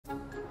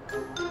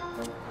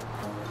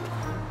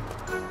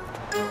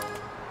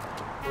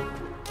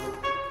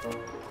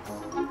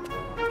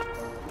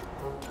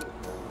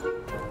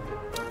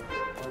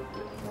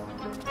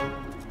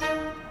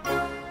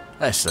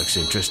This looks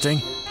interesting.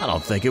 I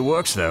don't think it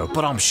works though,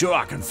 but I'm sure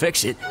I can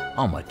fix it.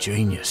 I'm a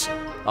genius.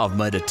 I've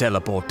made a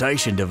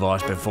teleportation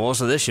device before,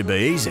 so this should be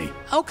easy.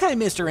 Okay,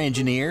 Mr.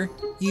 Engineer,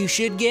 you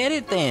should get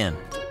it then.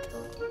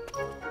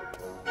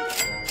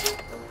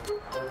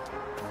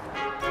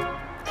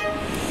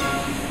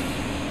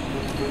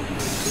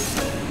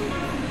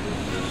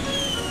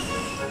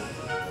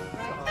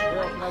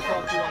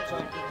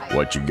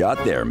 What you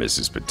got there,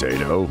 Mrs.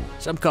 Potato?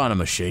 Some kind of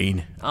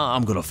machine.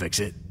 I'm gonna fix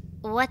it.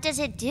 What does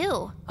it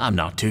do? I'm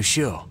not too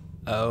sure.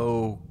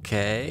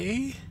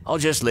 Okay. I'll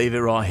just leave it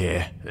right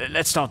here.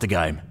 Let's start the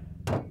game.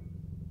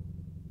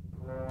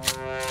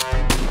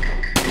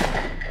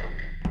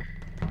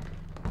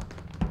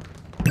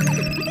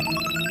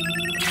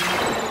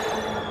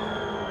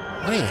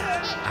 Well,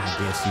 I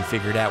guess you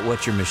figured out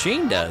what your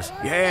machine does.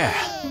 Yeah,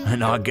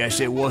 and I guess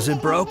it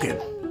wasn't broken.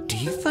 Do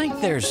you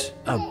think there's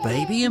a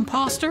baby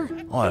imposter?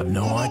 I have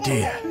no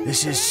idea.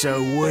 This is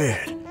so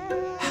weird.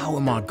 How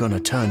am I gonna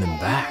turn them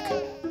back?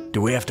 Do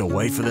we have to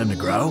wait for them to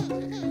grow?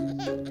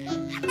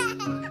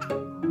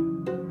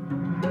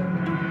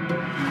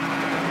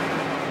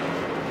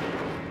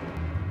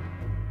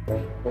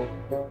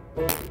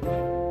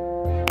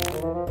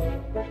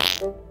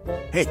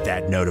 Hit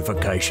that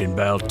notification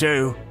bell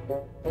too.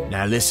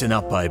 Now listen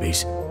up,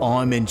 babies.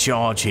 I'm in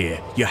charge here.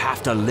 You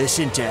have to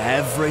listen to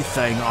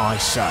everything I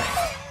say.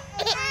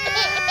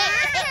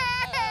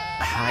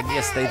 I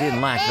guess they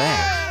didn't like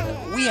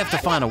that. We have to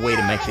find a way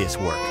to make this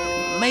work.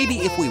 Maybe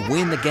if we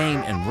win the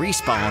game and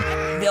respawn,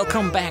 they'll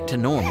come back to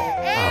normal.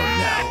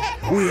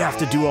 Oh no, we have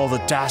to do all the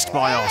tasks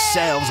by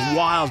ourselves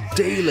while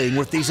dealing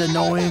with these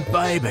annoying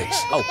babies.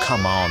 Oh,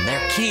 come on,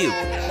 they're cute.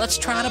 Let's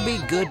try to be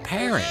good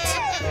parents.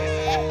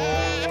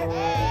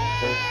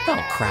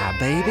 Don't cry,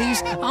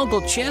 babies.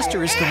 Uncle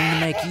Chester is going to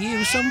make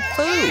you some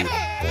food.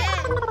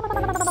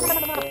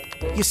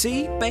 You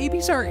see,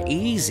 babies are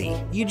easy.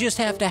 You just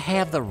have to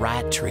have the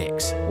right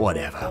tricks.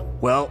 Whatever.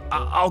 Well,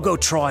 I'll go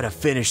try to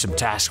finish some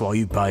tasks while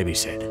you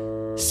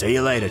babysit. See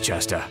you later,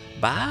 Chester.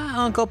 Bye,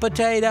 Uncle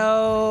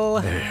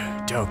Potato.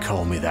 Don't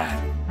call me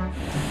that.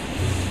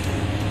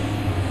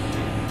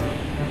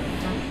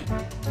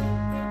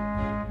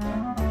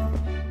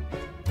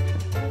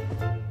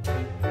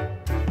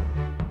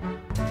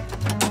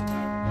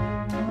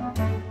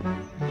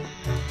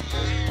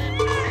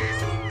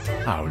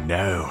 Oh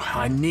no,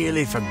 I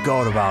nearly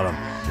forgot about them.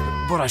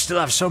 But I still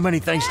have so many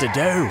things to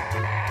do.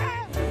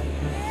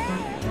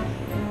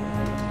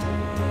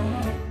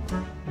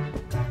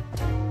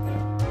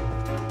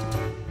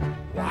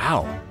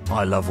 Wow,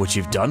 I love what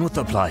you've done with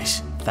the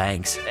place.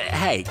 Thanks.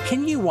 Hey,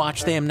 can you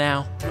watch them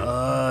now?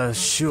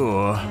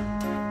 Sure.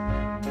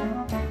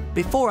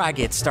 Before I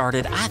get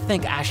started, I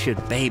think I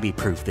should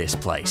baby-proof this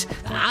place.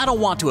 I don't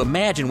want to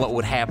imagine what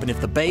would happen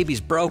if the babies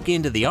broke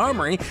into the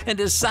armory and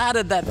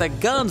decided that the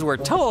guns were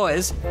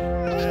toys. My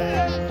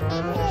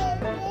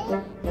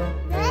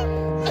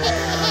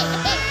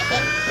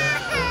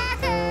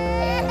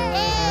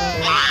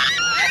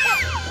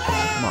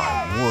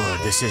word,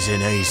 this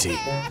isn't easy.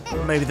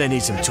 Maybe they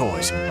need some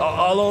toys.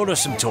 I'll order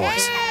some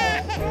toys.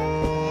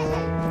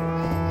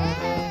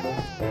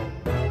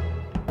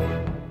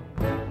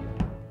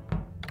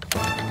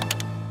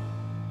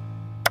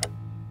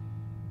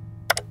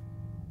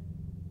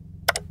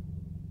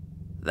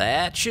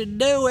 That should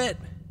do it.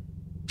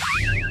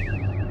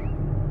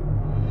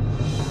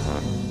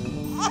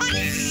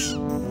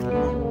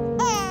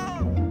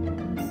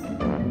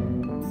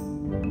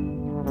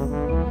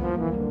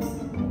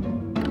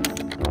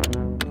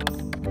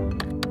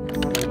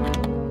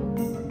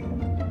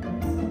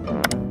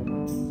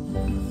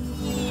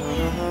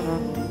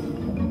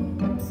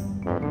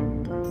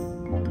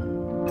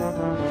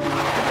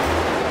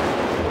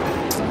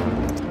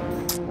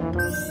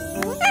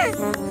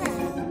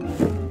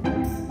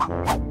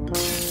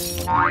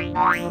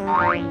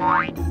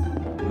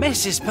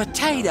 Mrs.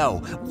 Potato,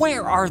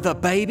 where are the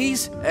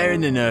babies? They're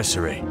in the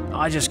nursery.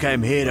 I just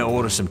came here to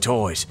order some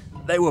toys.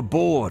 They were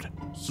bored.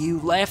 You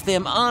left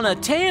them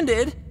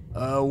unattended?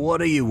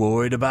 What are you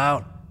worried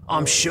about?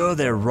 I'm sure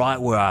they're right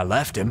where I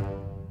left them.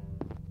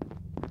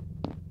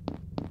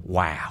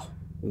 Wow,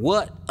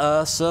 what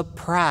a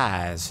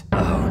surprise.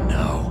 Oh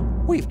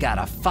no. We've got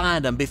to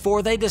find them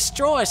before they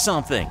destroy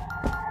something.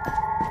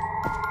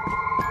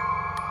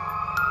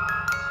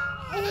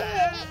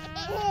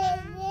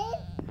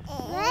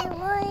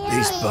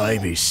 These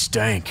babies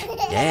stink.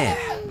 Yeah,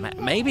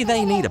 maybe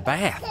they need a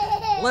bath.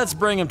 Let's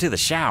bring them to the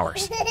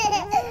showers.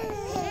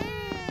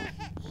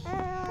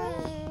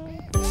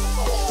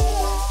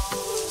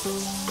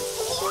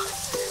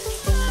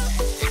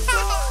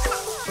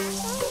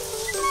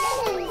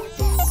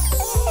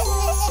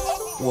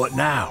 What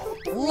now?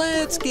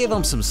 Let's give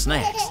them some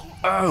snacks.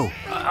 Oh,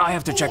 I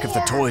have to check if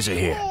the toys are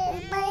here.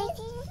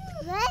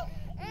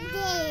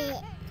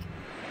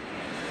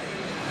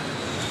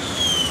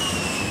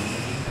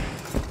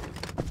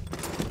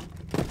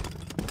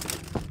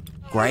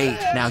 Great,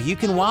 now you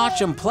can watch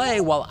them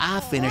play while I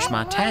finish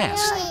my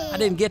tasks. I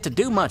didn't get to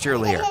do much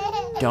earlier.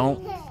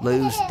 Don't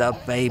lose the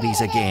babies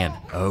again.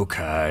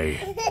 Okay.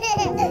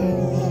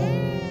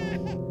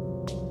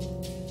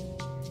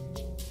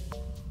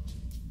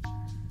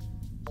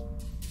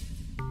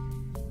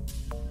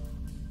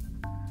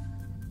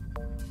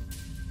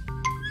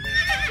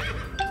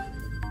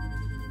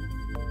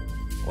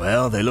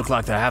 Well, they look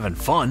like they're having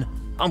fun.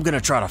 I'm gonna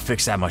try to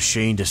fix that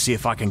machine to see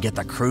if I can get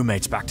the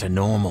crewmates back to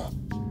normal.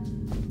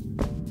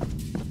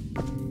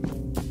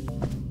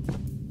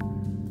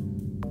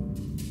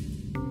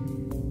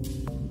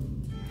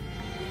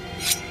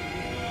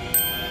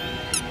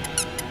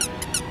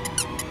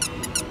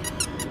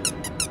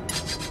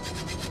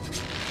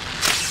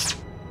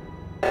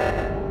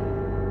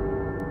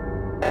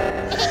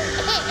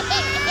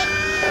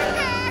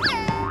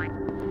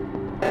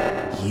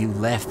 You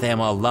left them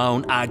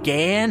alone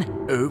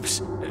again?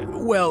 Oops.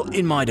 Well,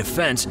 in my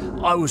defense,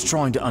 I was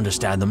trying to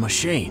understand the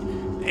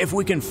machine. If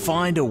we can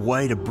find a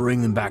way to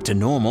bring them back to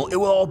normal, it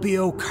will all be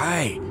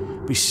okay.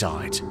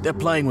 Besides, they're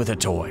playing with their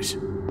toys.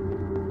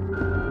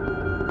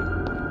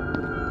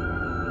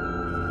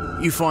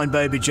 You find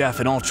Baby Jeff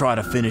and I'll try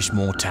to finish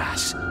more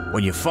tasks.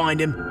 When you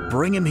find him,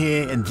 bring him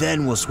here and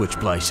then we'll switch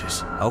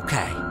places.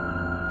 Okay.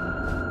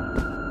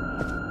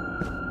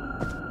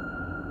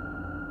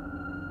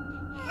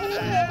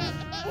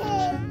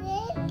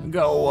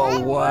 Go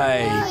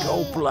away.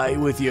 Go play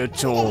with your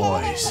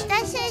toys.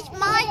 This is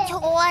my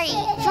toy.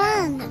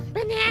 Fun.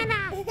 Banana.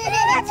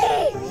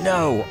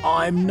 No,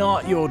 I'm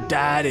not your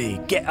daddy.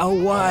 Get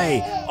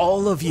away,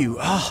 all of you.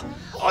 Oh,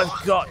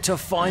 I've got to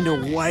find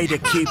a way to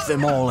keep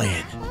them all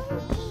in.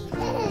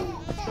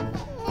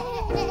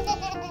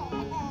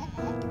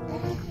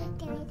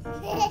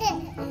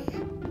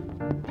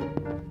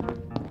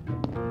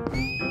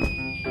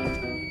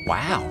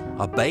 Wow,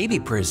 a baby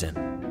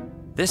prison.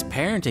 This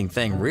parenting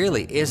thing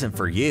really isn't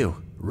for you.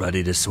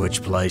 Ready to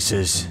switch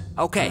places?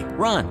 Okay,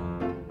 run.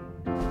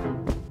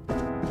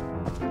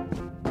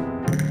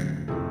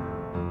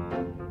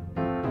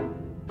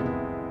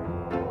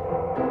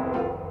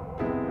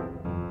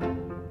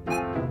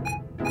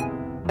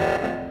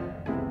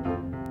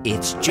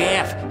 It's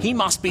Jeff. He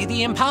must be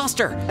the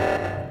imposter.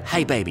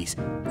 Hey, babies,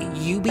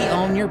 you be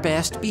on your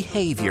best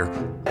behavior.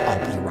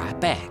 I'll be right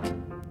back.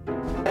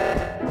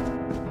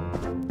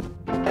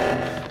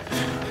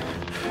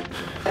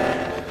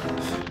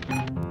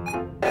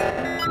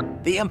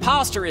 The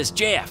imposter is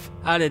Jeff.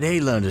 How did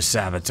he learn to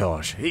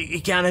sabotage?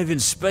 He can't even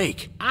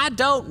speak. I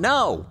don't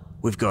know.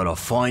 We've got to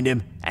find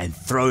him and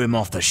throw him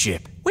off the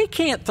ship. We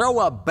can't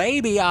throw a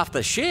baby off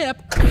the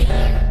ship.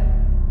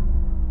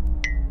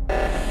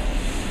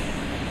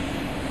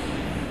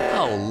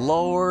 Oh,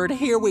 Lord,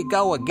 here we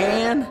go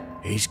again.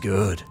 He's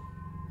good.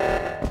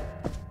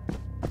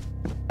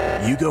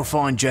 You go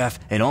find Jeff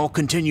and I'll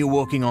continue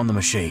working on the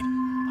machine.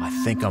 I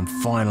think I'm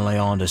finally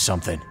onto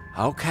something.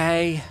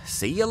 Okay,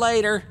 see you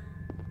later.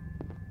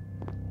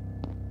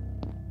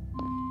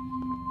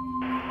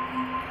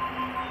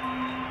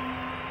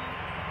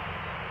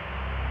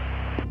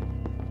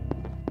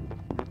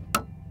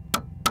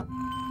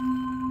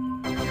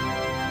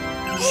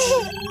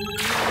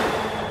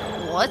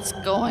 What's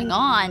going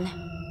on?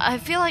 I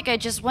feel like I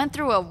just went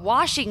through a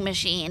washing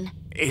machine.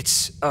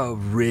 It's a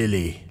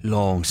really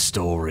long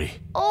story.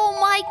 Oh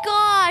my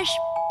gosh!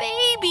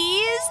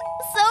 Babies!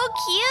 So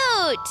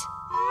cute!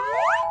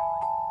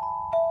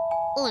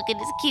 Look at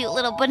his cute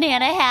little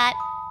banana hat.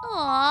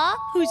 Aw,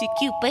 who's your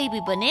cute baby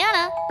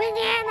banana?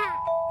 Banana!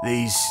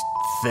 These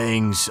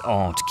things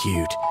aren't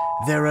cute.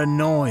 They're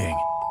annoying.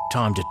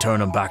 Time to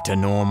turn them back to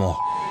normal.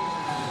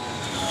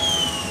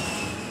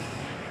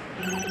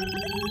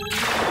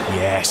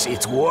 Yes,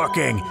 it's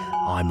working.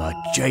 I'm a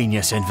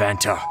genius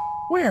inventor.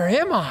 Where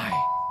am I?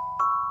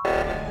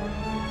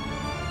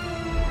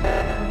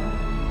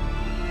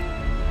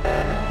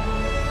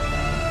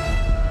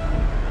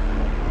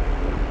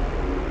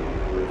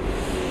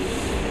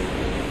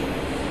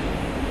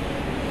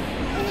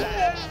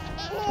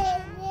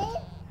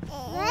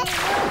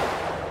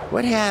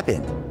 What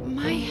happened?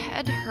 My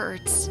head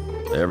hurts.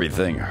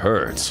 Everything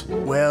hurts.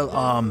 Well,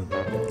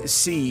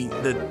 see,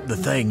 the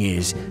thing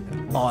is,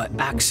 I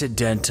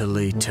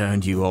accidentally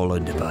turned you all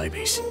into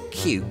babies.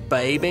 Cute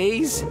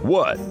babies.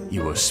 What?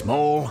 You were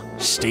small,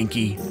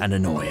 stinky, and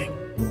annoying.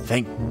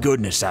 Thank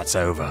goodness that's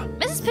over.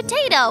 Mrs.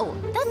 Potato,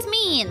 that's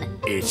mean.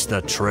 It's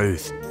the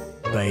truth.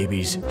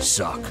 Babies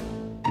suck.